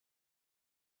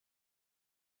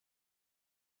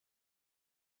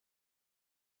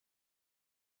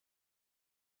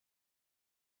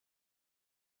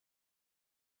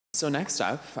So next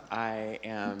up, I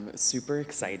am super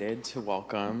excited to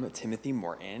welcome Timothy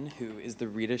Morton, who is the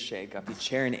Rita Shea Guffey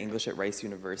Chair in English at Rice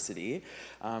University.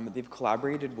 They've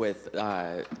collaborated with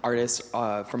artists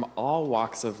from all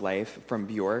walks of life, from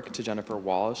Bjork to Jennifer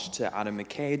Walsh to Adam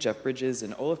McKay, Jeff Bridges,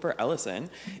 and Olafur Ellison.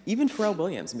 Even Pharrell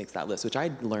Williams makes that list, which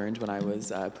I learned when I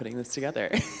was putting this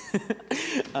together.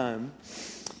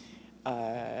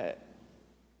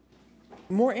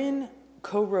 Morton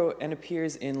co-wrote and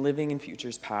appears in Living in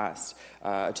Futures Past,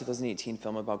 a 2018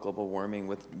 film about global warming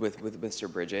with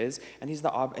Mr. Bridges, and he's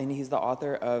the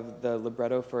author of the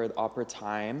libretto for the opera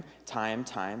Time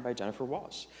by Jennifer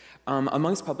Walsh.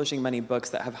 Amongst publishing many books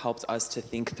that have helped us to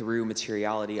think through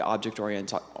materiality,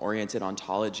 object-oriented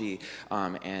ontology,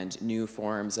 and new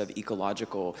forms of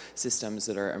ecological systems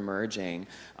that are emerging,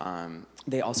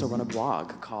 they also run a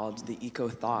blog called The Eco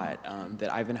Thought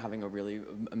that I've been having a really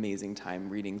amazing time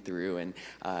reading through, and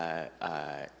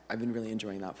I've been really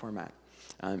enjoying that format.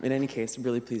 In any case, I'm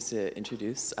really pleased to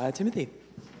introduce Timothy.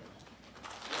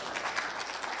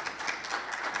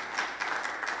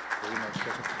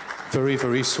 Very,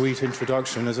 very sweet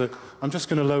introduction. I'm just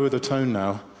going to lower the tone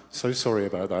now. So sorry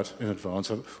about that in advance.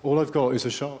 All I've got is a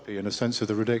Sharpie and a sense of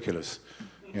the ridiculous.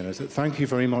 You know, so thank you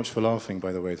very much for laughing,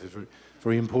 by the way. It's very,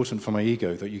 very important for my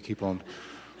ego that you keep on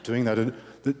doing that. And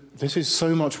this is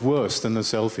so much worse than the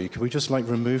selfie. Can we just, like,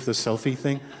 remove the selfie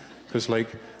thing? Because, like,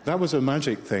 that was a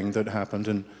magic thing that happened.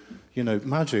 And, you know,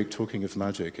 magic, talking of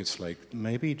magic, it's like,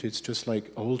 maybe it's just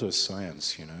like older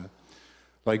science, you know?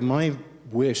 Like my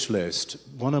wish list,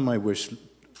 one of my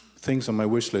things on my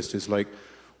wish list is like,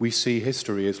 we see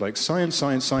history as like science,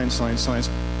 science, science, science, science,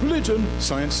 religion,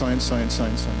 science, science, science,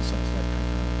 science, science,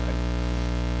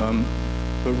 science.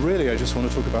 But really, I just want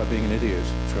to talk about being an idiot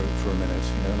for a minute,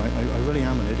 you know, and I really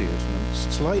am an idiot, and I'm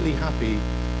slightly happy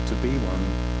to be one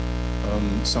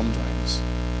sometimes,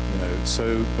 you know.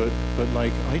 So, but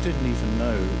like, I didn't even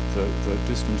know that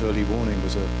distant early warning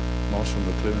was a Marshall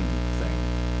McLuhan thing.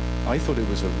 I thought it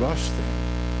was a Rush thing,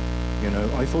 you know.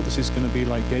 I thought this is going to be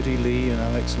like Geddy Lee and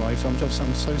Alex Life. I'm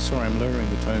so sorry, I'm lowering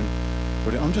the tone,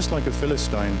 but I'm just like a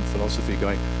Philistine philosophy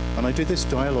guy. And I did this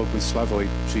dialogue with Slavoj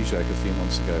Žižek a few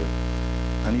months ago,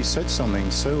 and he said something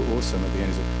so awesome at the end.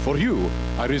 He said, "For you,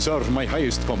 I reserve my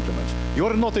highest compliment.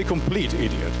 You're not a complete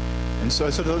idiot." And so I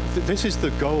said, "This is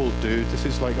the goal, dude. This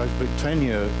is like, I've put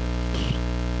tenure,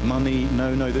 money.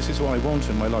 No, this is what I want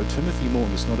in my life. Timothy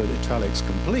Morton is not an italics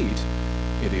complete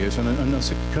idiot." And I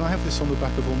said, "Can I have this on the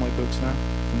back of all my books now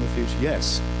in the future?"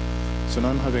 Yes. So now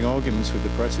I'm having arguments with the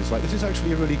press. It's like, this is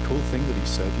actually a really cool thing that he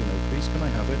said, you know, please can I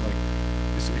have it? Like,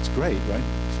 it's great, right?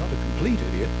 It's not a complete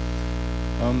idiot.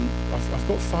 I've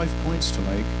got 5 points to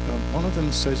make. One of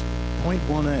them says, point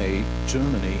 1A,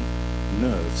 Germany,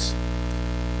 nerves.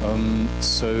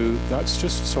 So that's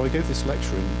just, so I gave this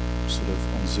lecture in sort of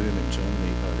on Zoom in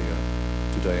Germany earlier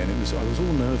today, and I was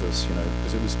all nervous, you know,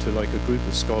 because it was to like a group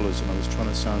of scholars, and I was trying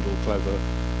to sound all clever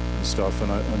and stuff,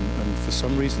 and for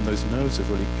some reason those nerves have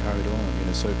really carried on, you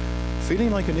know. So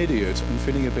feeling like an idiot and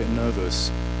feeling a bit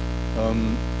nervous.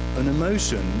 An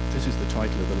emotion, this is the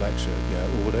title of the lecture, yeah,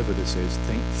 or whatever this is,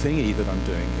 thingy that I'm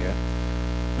doing here.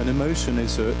 An emotion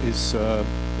is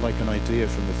like an idea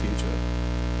from the future.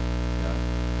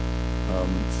 Yeah.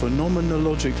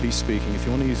 Phenomenologically speaking, if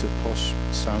you want to use a posh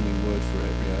sounding word for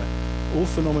it, yeah, all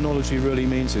phenomenology really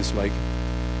means is like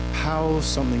how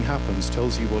something happens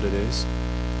tells you what it is,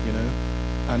 you know?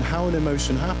 And how an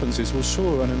emotion happens is, well,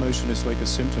 sure, an emotion is like a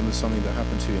symptom of something that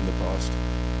happened to you in the past.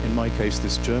 In my case,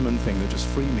 this German thing that just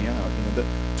freaked me out, you know, that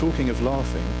talking of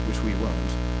laughing, which we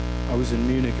weren't, I was in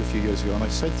Munich a few years ago, and I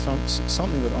said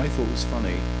something that I thought was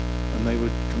funny, and they were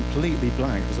completely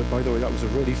blank. I said, by the way, that was a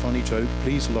really funny joke,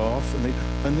 please laugh, and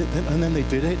then they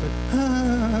did it.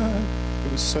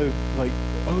 It was so like,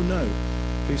 oh no,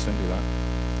 please don't do that.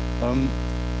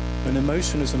 An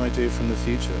emotion is an idea from the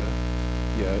future.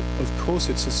 Yeah, of course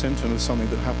it's a symptom of something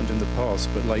that happened in the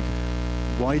past, but like,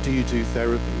 why do you do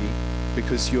therapy?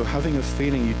 Because you're having a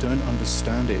feeling you don't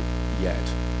understand it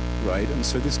yet, right? And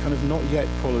so this kind of not yet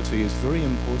quality is very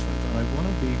important, and I want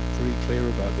to be very clear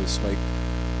about this. Like,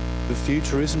 the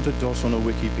future isn't a dot on a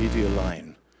Wikipedia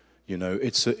line, you know.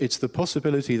 It's the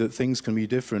possibility that things can be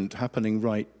different happening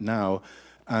right now,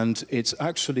 and it's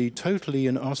actually totally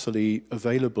and utterly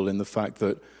available in the fact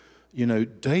that, you know,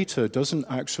 data doesn't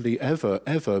actually ever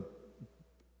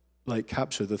like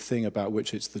capture the thing about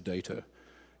which it's the data.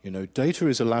 You know, data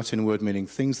is a Latin word meaning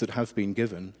things that have been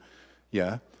given,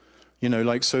 yeah? You know,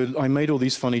 like, so I made all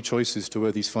these funny choices to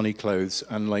wear these funny clothes,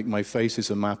 and like my face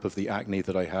is a map of the acne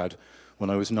that I had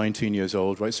when I was 19 years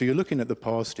old, right? So you're looking at the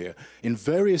past here in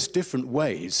various different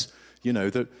ways, You know,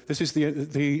 that this is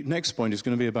the next point is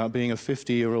going to be about being a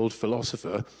 50-year-old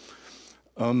philosopher.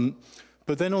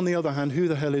 But then on the other hand, who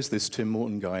the hell is this Tim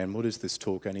Morton guy, and what is this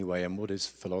talk anyway, and what is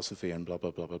philosophy, and blah,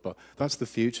 blah, blah, blah, blah. That's the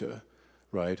future,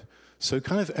 right? So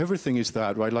kind of everything is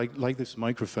that, right? Like this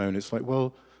microphone, it's like,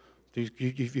 well,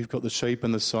 you've got the shape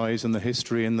and the size and the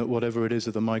history and whatever it is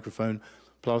of the microphone,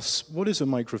 plus what is a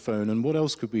microphone and what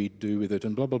else could we do with it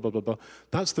and blah, blah, blah, blah, blah.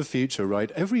 That's the future, right?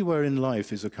 Everywhere in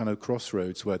life is a kind of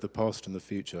crossroads where the past and the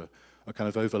future are kind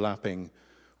of overlapping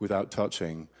without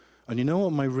touching. And you know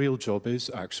what my real job is,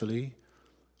 actually?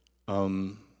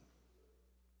 My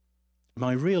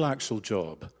real actual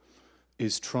job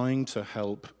is trying to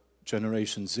help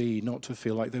Generation Z not to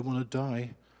feel like they want to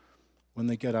die when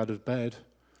they get out of bed.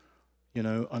 You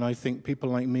know, and I think people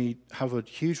like me have a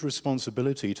huge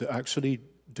responsibility to actually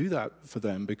do that for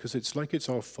them, because it's like it's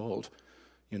our fault.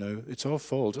 You know, it's our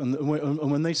fault. And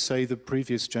when they say the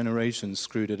previous generation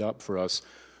screwed it up for us,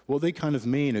 what they kind of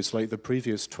mean is like the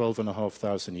previous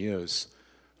 12,500 years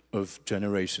of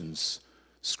generations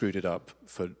screwed it up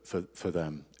for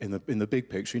them in the big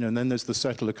picture. You know, and then there's the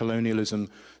settler colonialism,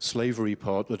 slavery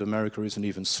part that America isn't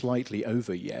even slightly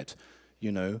over yet,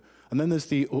 you know. And then there's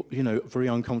the, you know, very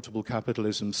uncomfortable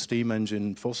capitalism, steam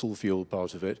engine, fossil fuel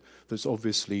part of it that's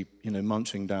obviously, you know,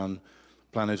 munching down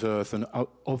planet Earth. And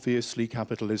obviously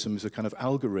capitalism is a kind of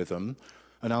algorithm.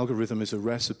 An algorithm is a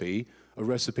recipe. A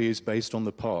recipe is based on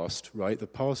the past, right? The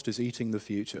past is eating the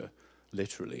future,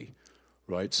 literally,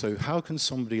 right? So how can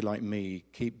somebody like me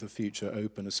keep the future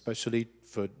open, especially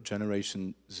for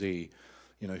Generation Z,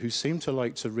 you know, who seem to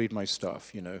like to read my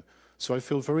stuff, you know? So I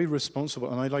feel very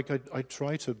responsible, and I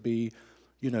try to be,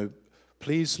 you know,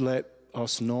 please let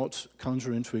us not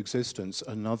conjure into existence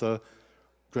another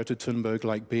Greta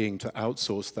Thunberg-like being to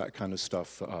outsource that kind of stuff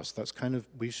for us. That's kind of,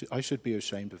 I should be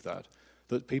ashamed of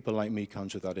that people like me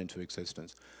conjure that into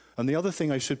existence. And the other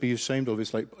thing I should be ashamed of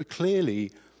is, like,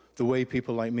 clearly the way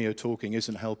people like me are talking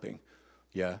isn't helping,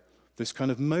 yeah? This kind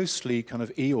of mostly kind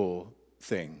of Eeyore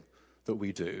thing that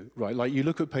we do, right? Like, you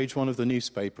look at page 1 of the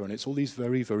newspaper and it's all these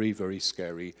very, very, very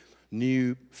scary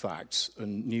new facts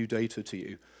and new data to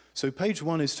you. So page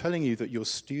 1 is telling you that you're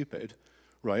stupid,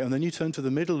 right? And then you turn to the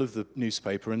middle of the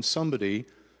newspaper and somebody,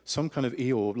 some kind of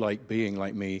Eeyore-like being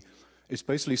like me, is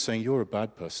basically saying, you're a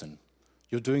bad person.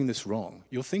 You're doing this wrong.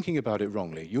 You're thinking about it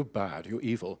wrongly. You're bad. You're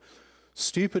evil.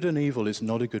 Stupid and evil is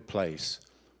not a good place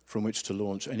from which to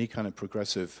launch any kind of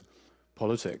progressive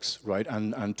politics, right?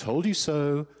 And told you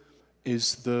so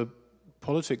is the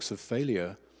politics of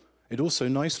failure. It also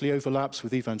nicely overlaps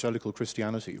with evangelical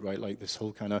Christianity, right? Like this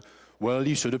whole kind of, well,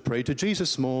 you should have prayed to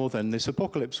Jesus more, then this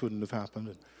apocalypse wouldn't have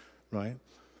happened, right?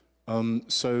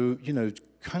 So, you know,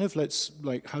 kind of let's,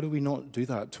 like, how do we not do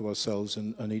that to ourselves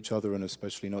and each other, and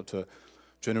especially not to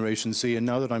Generation Z? And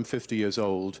now that I'm 50 years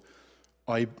old,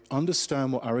 I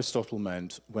understand what Aristotle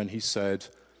meant when he said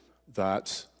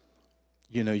that,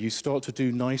 you know, you start to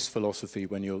do nice philosophy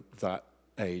when you're that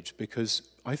age, because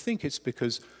I think it's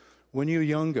because when you're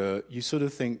younger, you sort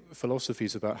of think philosophy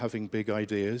is about having big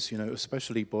ideas, you know,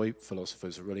 especially boy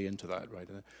philosophers are really into that, right?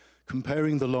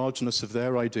 Comparing the largeness of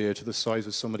their idea to the size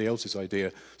of somebody else's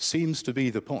idea seems to be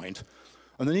the point.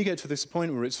 And then you get to this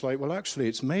point where it's like, well,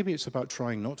 actually, maybe it's about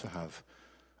trying not to have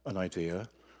an idea.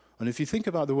 And if you think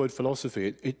about the word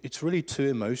philosophy, it's really two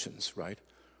emotions, right?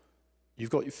 You've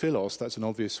got your philos, that's an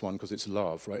obvious one because it's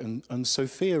love, right? And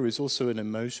Sophia is also an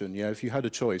emotion. Yeah, if you had a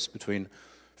choice between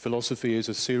philosophy as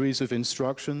a series of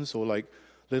instructions or like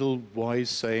little wise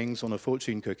sayings on a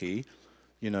fortune cookie,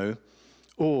 you know,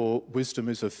 or wisdom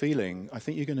is a feeling, I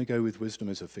think you're going to go with wisdom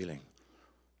as a feeling.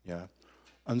 Yeah.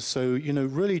 And so, you know,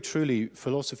 really, truly,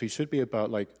 philosophy should be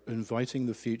about like inviting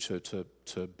the future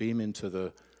to beam into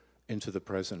the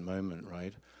present moment,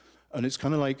 right? And it's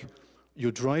kind of like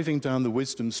you're driving down the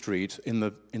wisdom street in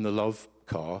the love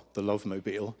car, the love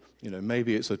mobile. You know,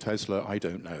 maybe it's a Tesla, I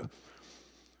don't know.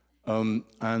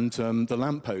 The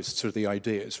lampposts are the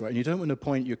ideas, right? And you don't want to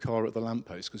point your car at the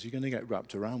lamppost because you're going to get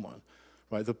wrapped around one,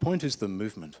 right? The point is the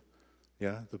movement,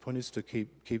 yeah? The point is to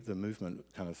keep the movement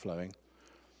kind of flowing.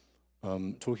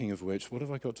 Talking of which, what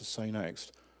have I got to say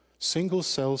next?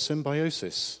 Single-cell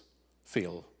symbiosis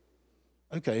feel.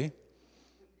 Okay,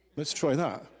 let's try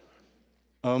that.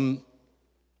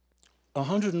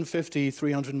 150,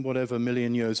 300 and whatever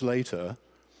million years later,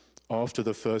 after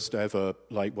the first ever,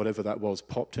 like whatever that was,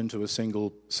 popped into a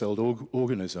single-celled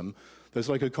organism, there's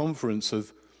like a conference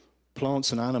of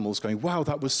plants and animals going, wow,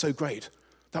 that was so great.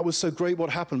 That was so great what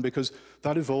happened because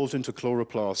that evolved into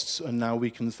chloroplasts and now we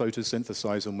can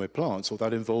photosynthesize and we're plants, or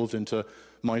that evolved into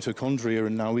mitochondria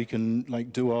and now we can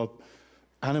like do our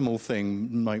animal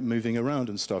thing, like moving around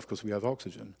and stuff because we have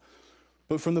oxygen.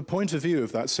 But from the point of view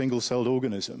of that single-celled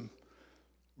organism,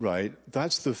 right,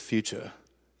 that's the future,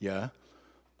 yeah?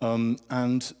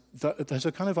 And there's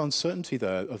a kind of uncertainty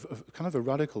there, of kind of a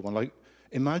radical one. Like,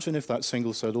 imagine if that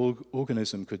single-celled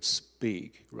organism could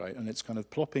speak, right? And it's kind of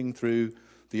plopping through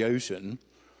the ocean,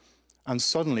 and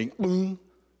suddenly, boom,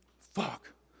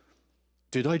 fuck,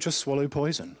 did I just swallow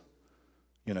poison?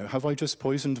 You know, have I just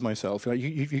poisoned myself?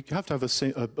 You have to have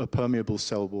a permeable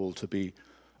cell wall to be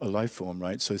a life form,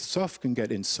 right? So stuff can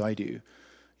get inside you,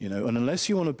 you know, and unless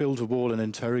you want to build a wall and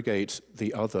interrogate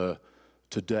the other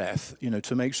to death, you know,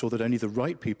 to make sure that only the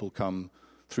right people come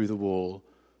through the wall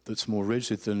that's more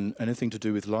rigid than anything to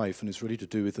do with life and is really to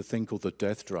do with the thing called the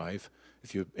death drive,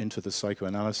 if you're into the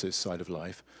psychoanalysis side of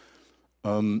life,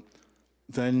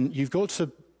 then you've got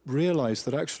to realize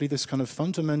that actually this kind of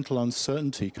fundamental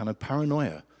uncertainty, kind of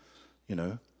paranoia, you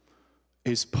know,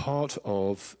 is part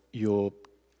of your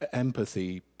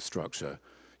empathy structure.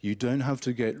 You don't have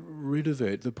to get rid of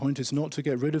it. The point is not to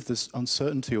get rid of this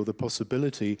uncertainty or the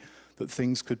possibility that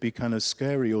things could be kind of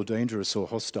scary or dangerous or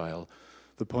hostile.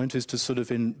 The point is to sort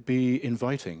of be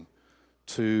inviting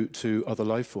to other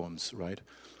life forms, right?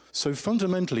 So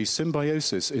fundamentally,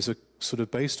 symbiosis is a sort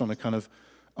of based on a kind of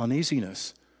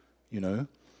uneasiness, you know?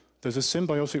 There's a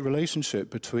symbiotic relationship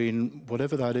between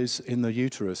whatever that is in the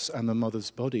uterus and the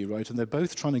mother's body, right? And they're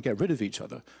both trying to get rid of each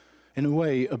other. In a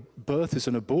way, a birth is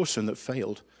an abortion that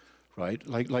failed, right?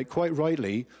 Like quite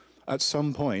rightly, at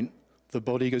some point, the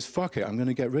body goes, fuck it, I'm going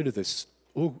to get rid of this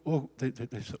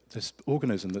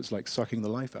organism that's like sucking the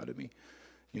life out of me,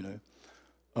 you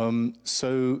know?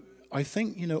 So I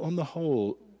think, you know, on the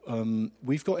whole,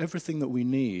 we've got everything that we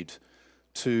need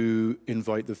to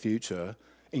invite the future,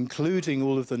 including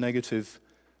all of the negative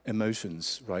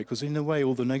emotions, right? Because in a way,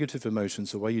 all the negative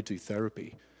emotions are why you do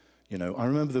therapy. You know, I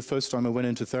remember the first time I went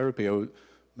into therapy,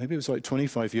 maybe it was like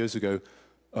 25 years ago,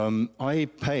 I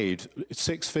paid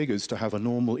 6 figures to have a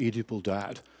normal, Oedipal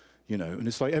dad, you know, and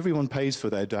it's like everyone pays for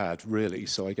their dad, really,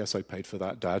 so I guess I paid for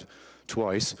that dad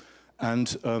twice.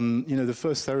 And, you know, the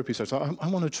first therapy session, I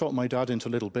want to chop my dad into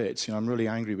little bits, you know, I'm really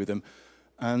angry with him.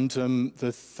 And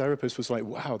the therapist was like,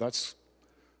 wow,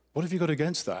 what have you got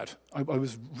against that? I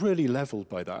was really leveled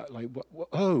by that, like,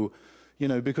 oh, you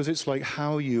know, because it's like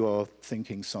how you are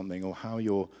thinking something or how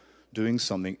you're doing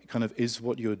something kind of is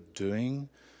what you're doing,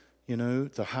 you know?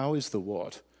 The how is the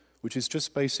what, which is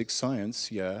just basic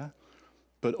science, yeah.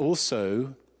 But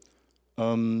also,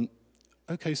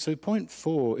 okay, so point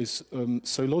 4 is,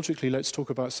 so logically, let's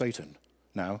talk about Satan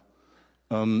now.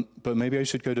 But maybe I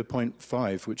should go to point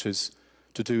 5, which is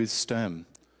to do with STEM,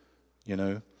 you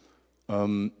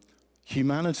know?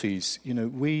 Humanities, you know,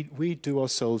 we do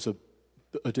ourselves a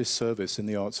disservice in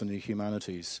the arts and the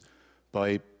humanities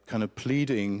by kind of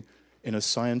pleading in a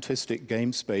scientistic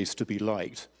game space to be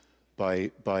liked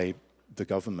by the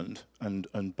government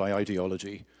and by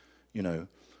ideology, you know.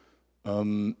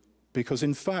 Because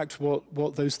in fact,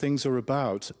 what those things are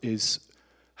about is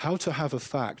how to have a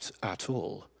fact at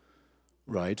all,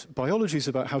 right? Biology is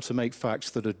about how to make facts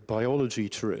that are biology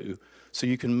true, so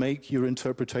you can make your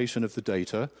interpretation of the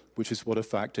data, which is what a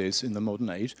fact is in the modern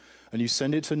age, and you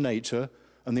send it to Nature,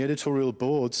 and the editorial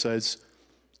board says,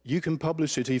 you can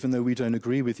publish it even though we don't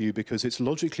agree with you because it's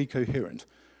logically coherent,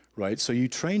 right? So you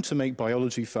train to make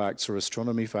biology facts or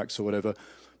astronomy facts or whatever,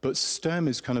 but STEM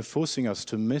is kind of forcing us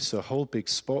to miss a whole big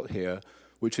spot here,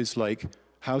 which is like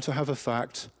how to have a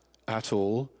fact at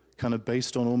all, kind of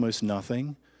based on almost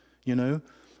nothing, you know?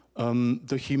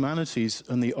 The humanities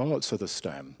and the arts are the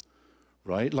STEM,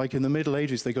 right? Like in the Middle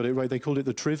Ages, they got it right. They called it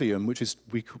the trivium, which is,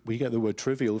 we get the word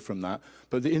trivial from that.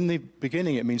 But in the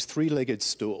beginning, it means three-legged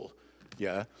stool,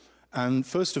 yeah? And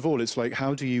first of all, it's like,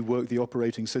 how do you work the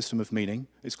operating system of meaning?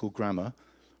 It's called grammar,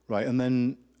 right? And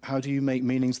then how do you make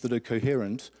meanings that are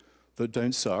coherent, that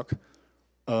don't suck?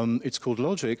 It's called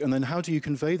logic. And then how do you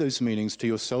convey those meanings to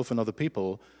yourself and other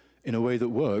people in a way that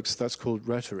works? That's called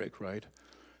rhetoric, right?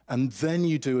 And then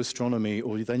you do astronomy,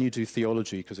 or then you do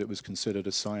theology, because it was considered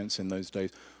a science in those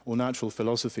days, or natural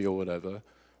philosophy or whatever,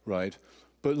 right?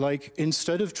 But like,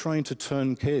 instead of trying to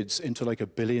turn kids into like a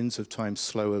billions of times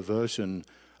slower version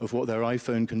of what their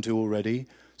iPhone can do already,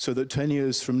 so that 10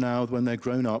 years from now, when they're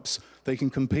grown-ups, they can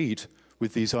compete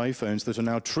with these iPhones that are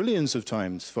now trillions of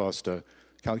times faster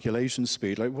calculation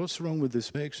speed. Like, what's wrong with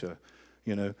this picture?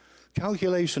 You know,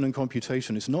 calculation and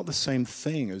computation is not the same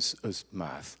thing as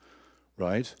math.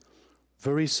 Right?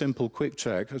 Very simple, quick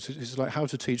check. It's like how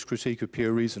to teach critique of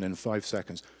pure reason in 5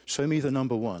 seconds. Show me the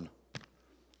number 1.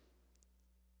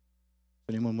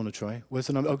 Anyone want to try? Where's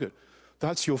the number? Oh, good.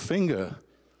 That's your finger.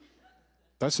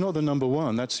 That's not the number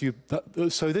 1. That's you.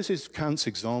 So this is Kant's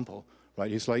example,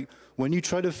 right? It's like when you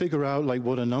try to figure out like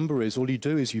what a number is, all you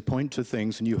do is you point to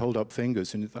things and you hold up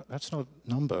fingers, and that's not a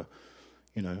number,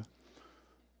 you know.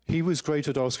 He was great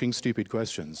at asking stupid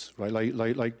questions, right?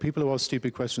 Like people who ask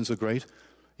stupid questions are great.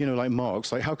 You know, like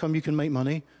Marx, like how come you can make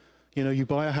money? You know, you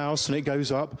buy a house and it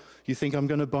goes up. You think I'm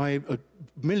going to buy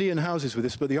 1,000,000 houses with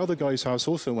this, but the other guy's house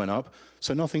also went up,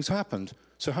 so nothing's happened.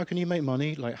 So how can you make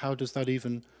money? Like, how does that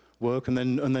even work? And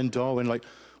then Darwin, like,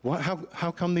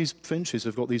 how come these finches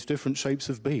have got these different shapes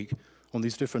of beak on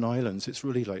these different islands? It's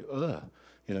really like,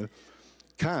 you know.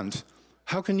 Kant,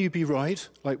 how can you be right?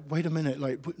 Like, wait a minute,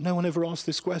 like, no one ever asked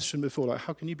this question before. Like,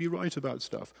 how can you be right about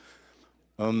stuff?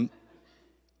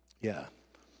 Yeah.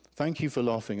 Thank you for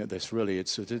laughing at this, really.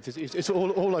 It's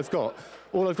all I've got.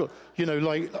 All I've got. You know,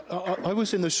 like, I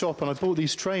was in the shop and I bought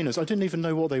these trainers. I didn't even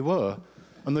know what they were.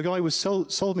 And the guy was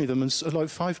sold me them, and like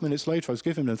 5 minutes later, I was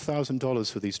giving him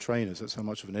 $1,000 for these trainers. That's how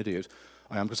much of an idiot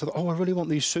I am. Because I thought, oh, I really want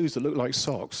these shoes that look like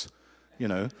socks, you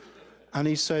know. And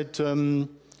he said,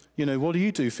 you know, what do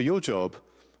you do for your job?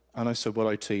 And I said, well,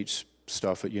 I teach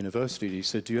stuff at university. He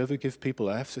said, do you ever give people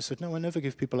Fs? I said, no, I never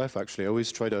give people F, actually. I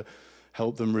always try to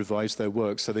help them revise their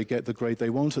work so they get the grade they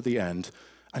want at the end.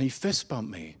 And he fist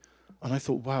bumped me. And I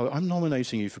thought, wow, I'm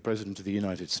nominating you for President of the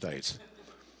United States.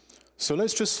 So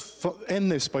let's just end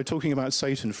this by talking about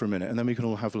Satan for a minute, and then we can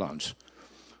all have lunch.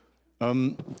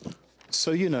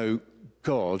 So, you know,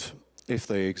 God, if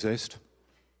they exist,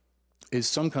 is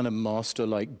some kind of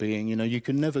master-like being. You know, you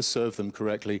can never serve them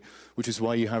correctly, which is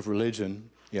why you have religion,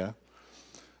 yeah?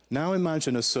 Now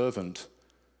imagine a servant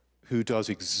who does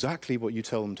exactly what you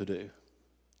tell them to do,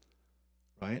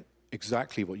 right?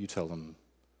 Exactly what you tell them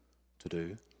to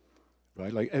do,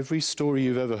 right? Like every story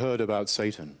you've ever heard about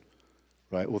Satan,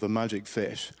 right, or the magic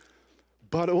fish,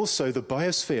 but also the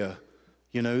biosphere.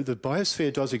 You know, the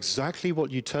biosphere does exactly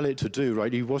what you tell it to do,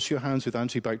 right? You wash your hands with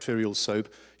antibacterial soap,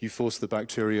 you force the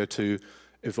bacteria to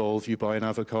evolve, you buy an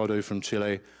avocado from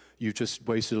Chile, you've just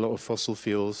wasted a lot of fossil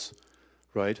fuels,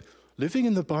 right? Living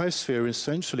in the biosphere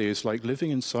essentially is like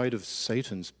living inside of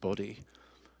Satan's body.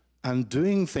 And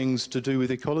doing things to do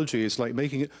with ecology is like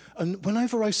making it, and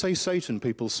whenever I say Satan,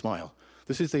 people smile.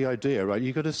 This is the idea, right?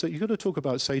 You've got to talk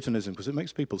about Satanism because it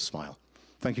makes people smile.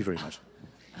 Thank you very much.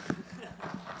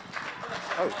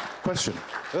 Oh, question.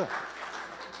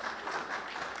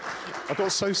 I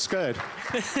got so scared.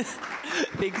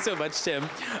 Thanks so much, Tim.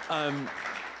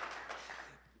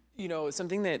 You know,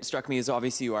 something that struck me is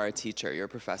obviously you are a teacher, you're a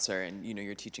professor, and you know,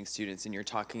 you're teaching students, and you're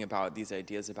talking about these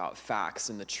ideas about facts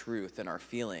and the truth and our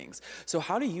feelings. So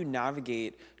how do you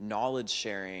navigate knowledge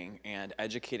sharing and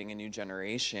educating a new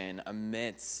generation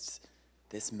amidst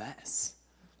this mess?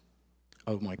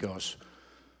 Oh my gosh.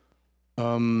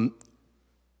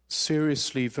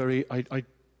 Seriously, I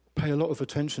pay a lot of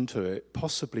attention to it,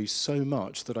 possibly so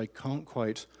much that I can't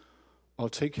quite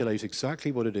articulate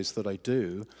exactly what it is that I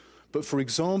do. But for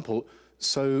example,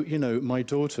 so, you know, my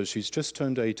daughter, she's just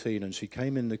turned 18, and she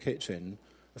came in the kitchen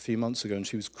a few months ago and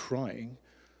she was crying,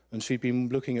 and she'd been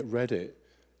looking at Reddit,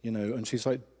 you know, and she's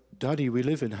like, Daddy, we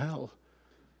live in hell,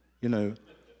 you know.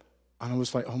 And I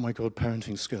was like, oh my God,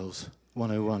 parenting skills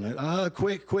 101.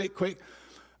 Quick.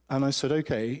 And I said,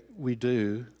 okay, we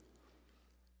do.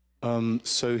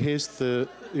 So here's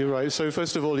you're right. So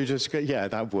first of all, you just get, yeah,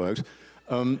 that worked.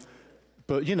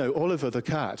 But, you know, Oliver the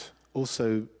cat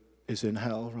also is in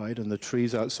hell, right? And the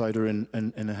trees outside are in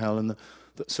hell. And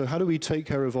so how do we take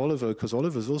care of Oliver? Because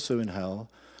Oliver's also in hell.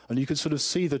 And you could sort of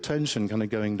see the tension kind of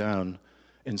going down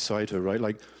inside her, right?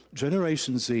 Like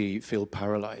Generation Z feel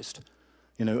paralyzed,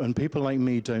 you know, and people like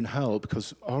me don't help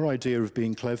because our idea of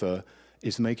being clever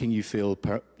is making you feel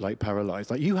like paralyzed.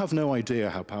 Like, you have no idea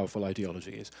how powerful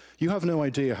ideology is. You have no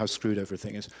idea how screwed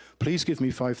everything is. Please give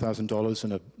me $5,000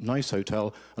 and a nice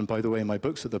hotel, and by the way, my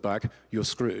book's at the back, you're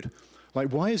screwed. Like,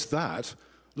 why is that?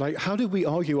 Like, how did we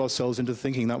argue ourselves into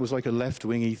thinking that was like a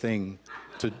left-wingy thing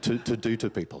to do to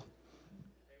people?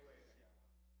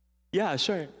 Yeah,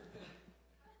 sure.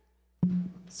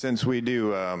 Since we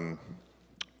do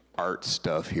art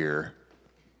stuff here,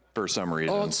 for some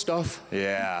reason. Art stuff?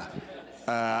 Yeah.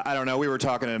 I don't know, we were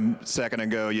talking a second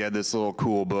ago, you had this little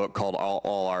cool book called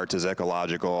All Art is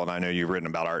Ecological, and I know you've written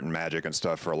about art and magic and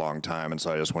stuff for a long time, and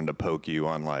so I just wanted to poke you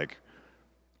on, like,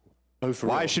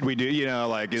 why should we do, you know,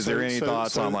 like, is there any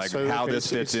thoughts on, like, how this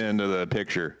fits into the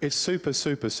picture? It's super,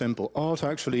 super simple. Art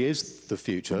actually is the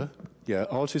future. Yeah,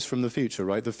 art is from the future,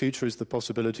 right? The future is the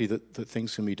possibility that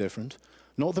things can be different.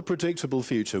 Not the predictable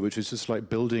future, which is just like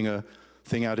building a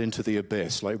thing out into the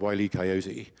abyss, like Wile E.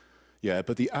 Coyote. Yeah,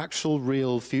 but the actual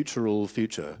real futural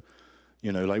future,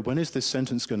 you know, like, when is this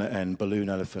sentence going to end? Balloon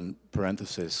elephant,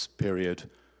 parenthesis, period,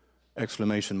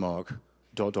 exclamation mark, ...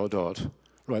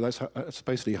 right, that's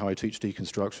basically how I teach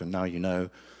deconstruction. Now you know.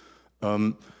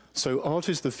 So art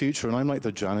is the future, and I'm like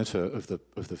the janitor of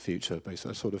the future. Basically,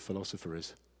 that's what a philosopher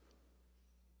is.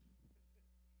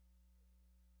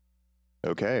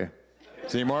 Okay.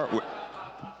 See more?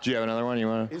 Do you have another one you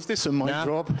want to? Is this a mic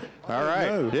drop? All right.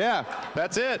 No. Yeah,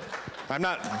 that's it. I'm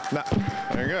not.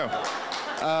 There you go.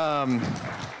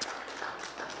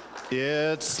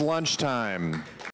 It's lunchtime.